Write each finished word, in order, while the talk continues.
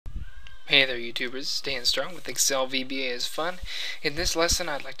Hey there YouTubers, staying strong with Excel VBA is fun. In this lesson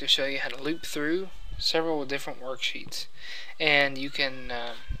I'd like to show you how to loop through several different worksheets. And you can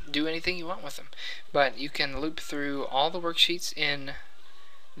do anything you want with them. But you can loop through all the worksheets in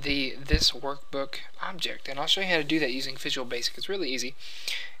the Thisworkbook object. And I'll show you how to do that using Visual Basic. It's really easy.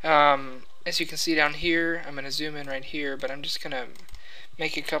 As you can see down here, I'm going to zoom in right here, but I'm just going to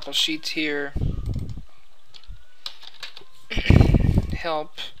make a couple sheets here.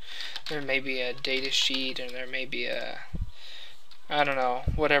 Help. There may be a data sheet, and there may be a, I don't know,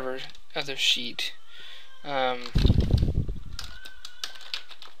 whatever other sheet. Yeah,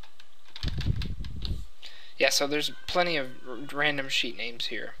 so there's plenty of random sheet names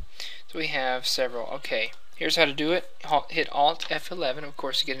here. So we have several. Okay, here's how to do it. Hit Alt F11, of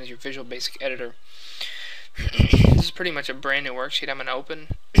course, to get into your Visual Basic editor. This is pretty much a brand new worksheet I'm going to open.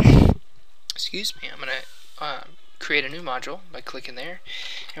 Excuse me, I'm going to create a new module by clicking there,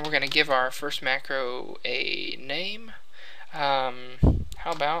 and we're going to give our first macro a name. How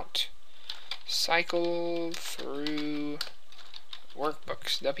about cycle through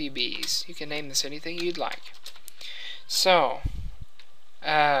workbooks, WBs? You can name this anything you'd like. So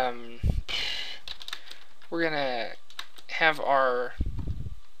we're going to have our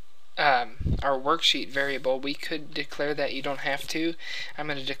worksheet variable. We could declare that, you don't have to. I'm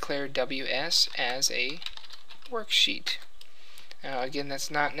going to declare WS as a worksheet. Again, that's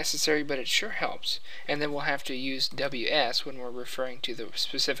not necessary, but it sure helps. And then we'll have to use WS when we're referring to the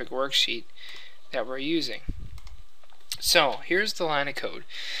specific worksheet that we're using. So here's the line of code.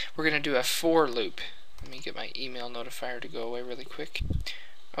 We're going to do a for loop. Let me get my email notifier to go away really quick.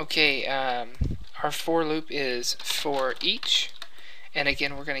 Okay, our for loop is for each, and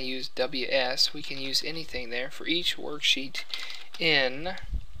again we're going to use WS. We can use anything there for each worksheet in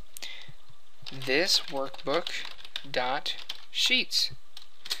Thisworkbook.Sheets.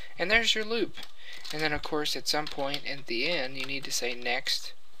 And there's your loop. And then of course at some point at the end you need to say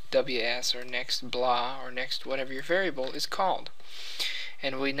next WS or next blah or next whatever your variable is called.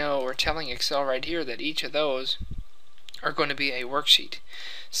 And we know, we're telling Excel right here that each of those are going to be a worksheet.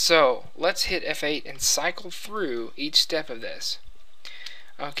 So let's hit F8 and cycle through each step of this.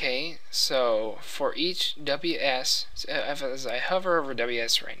 Okay, so for each WS, as I hover over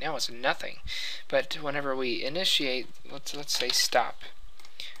WS right now, it's nothing. But whenever we initiate, let's say stop.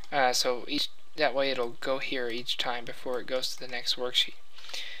 So that way it'll go here each time before it goes to the next worksheet.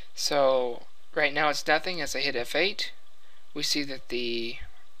 So right now it's nothing. As I hit F8, we see that the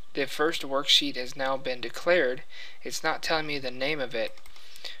first worksheet has now been declared. It's not telling me the name of it,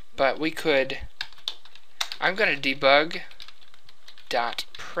 but we could. I'm going to debug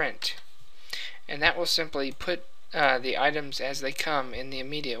 .print, and that will simply put the items as they come in the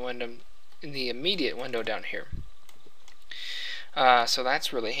immediate window down here. So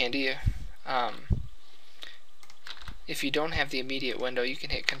that's really handy. If you don't have the immediate window, you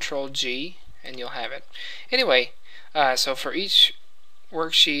can hit Control G and you'll have it. Anyway, so for each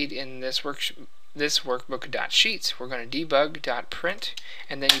worksheet in this Workbook.Sheets, we're going to debug.print,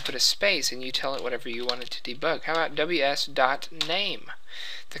 and then you put a space and you tell it whatever you want it to debug. How about ws.name,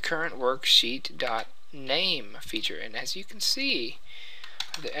 the current worksheet.name feature? And as you can see,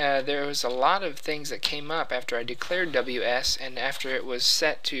 there was a lot of things that came up after I declared WS and after it was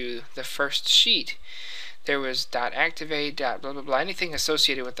set to the first sheet. There was .activate, blah blah blah, anything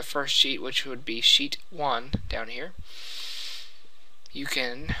associated with the first sheet, which would be sheet 1 down here. You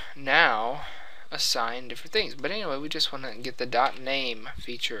can now assign different things, but anyway, we just want to get the .name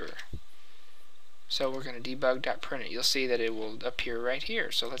feature. So we're going to debug.print it. You'll see that it will appear right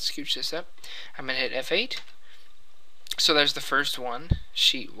here. So let's scooch this up. I'm going to hit F8. So there's the first one,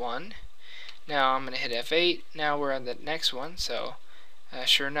 sheet 1. Now I'm going to hit F8. Now we're on the next one. So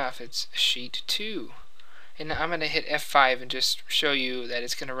sure enough, it's sheet 2. And I'm going to hit F5 and just show you that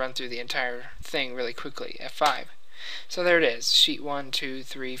it's going to run through the entire thing really quickly. F5. So there it is, sheet 1, 2,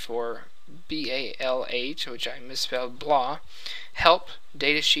 3, 4, BALH, which I misspelled blah, help,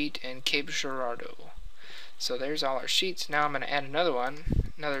 datasheet, and Cape Girardeau. So there's all our sheets. Now I'm going to add another one,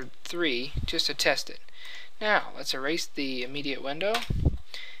 another 3, just to test it. Now let's erase the immediate window,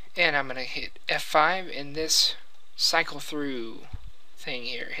 and I'm going to hit F5 in this cycle through thing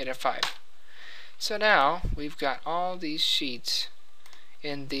here. Hit F5. So now we've got all these sheets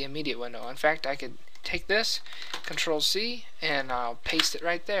in the immediate window. In fact, I could take this, Control C, and I'll paste it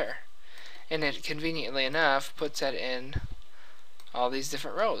right there. And it conveniently enough puts that in all these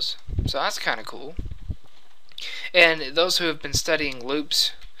different rows. So that's kind of cool. And those who have been studying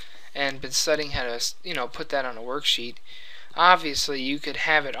loops and been studying how to, put that on a worksheet, obviously you could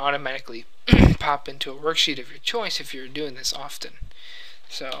have it automatically pop into a worksheet of your choice if you're doing this often.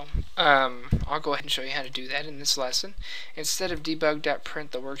 So I'll go ahead and show you how to do that in this lesson. Instead of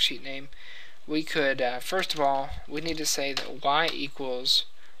debug.print the worksheet name, we could, first of all, we need to say that y equals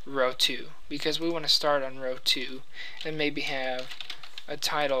row 2, because we want to start on row 2 and maybe have a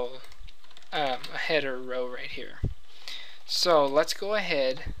title, a header row right here. So let's go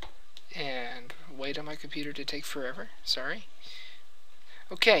ahead and wait on my computer to take forever. Sorry.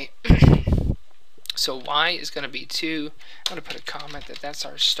 Okay. So y is going to be 2. I'm going to put a comment that that's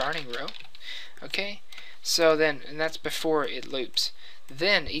our starting row. Okay. So then, and that's before it loops.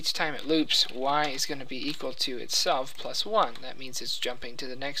 Then each time it loops, y is going to be equal to itself plus 1. That means it's jumping to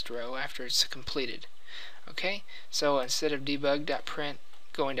the next row after it's completed. Okay. So instead of debug.print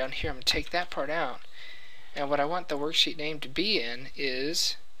going down here, I'm going to take that part out. And what I want the worksheet name to be in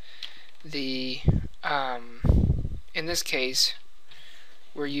is the, in this case,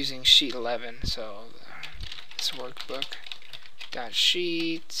 we're using sheet 11. So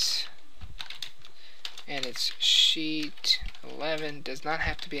Thisworkbook.Sheets, and it's sheet 11. Does not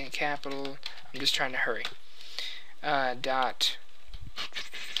have to be in capital. I'm just trying to hurry. Dot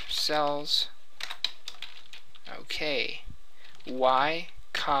cells. Okay. Y,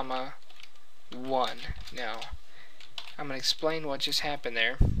 comma, 1. Now, I'm going to explain what just happened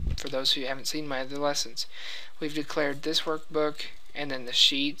there for those who haven't seen my other lessons. We've declared this workbook and then the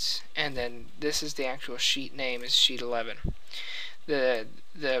sheets, and then this is the actual sheet name, is sheet 11. The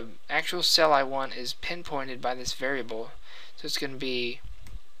actual cell I want is pinpointed by this variable, so it's going to be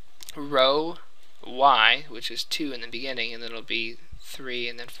row y, which is 2 in the beginning, and then it'll be 3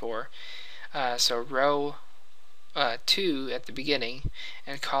 and then 4. So row 2 at the beginning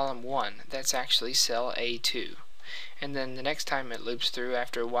and column 1. That's actually cell A2. And then the next time it loops through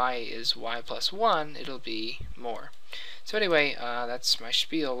after y is y plus 1, it'll be more. So anyway, that's my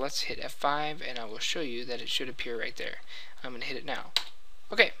spiel. Let's hit F5 and I will show you that it should appear right there. I'm going to hit it now.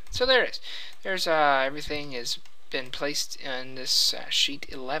 Okay, so there it is. There's everything has been placed in this sheet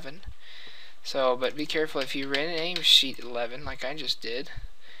 11. So, but be careful if you rename sheet 11 like I just did.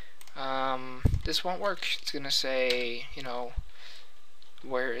 This won't work. It's going to say, you know,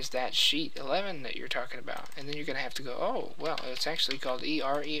 where is that sheet 11 that you're talking about? And then you're going to have to go, oh, well, it's actually called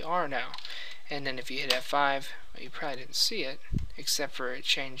ERER now. And then if you hit F5, well, you probably didn't see it, except for it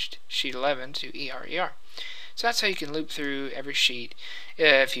changed sheet 11 to ERER. So that's how you can loop through every sheet.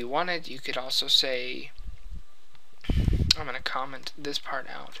 If you wanted, you could also say, I'm going to comment this part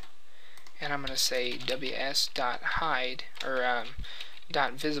out, and I'm going to say ws.hide, or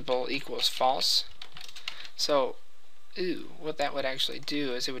 .visible equals false. So what that would actually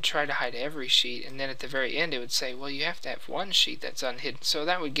do is it would try to hide every sheet, and then at the very end it would say, well, you have to have one sheet that's unhidden. So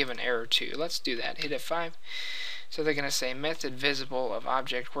that would give an error too. Let's do that. Hit F5. So they're going to say method visible of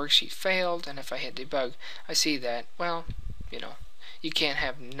object worksheet failed, and if I hit debug, I see that, well, you know, you can't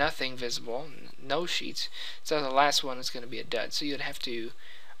have nothing visible, no sheets. So the last one is going to be a dud. So you'd have to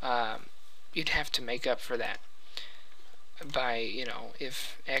make up for that by, you know,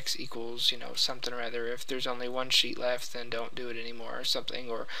 if x equals, you know, something or other. If there's only one sheet left, then don't do it anymore or something.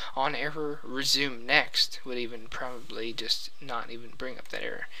 Or on error, resume next would even probably just not even bring up that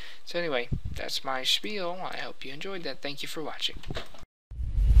error. So anyway, that's my spiel. I hope you enjoyed that. Thank you for watching.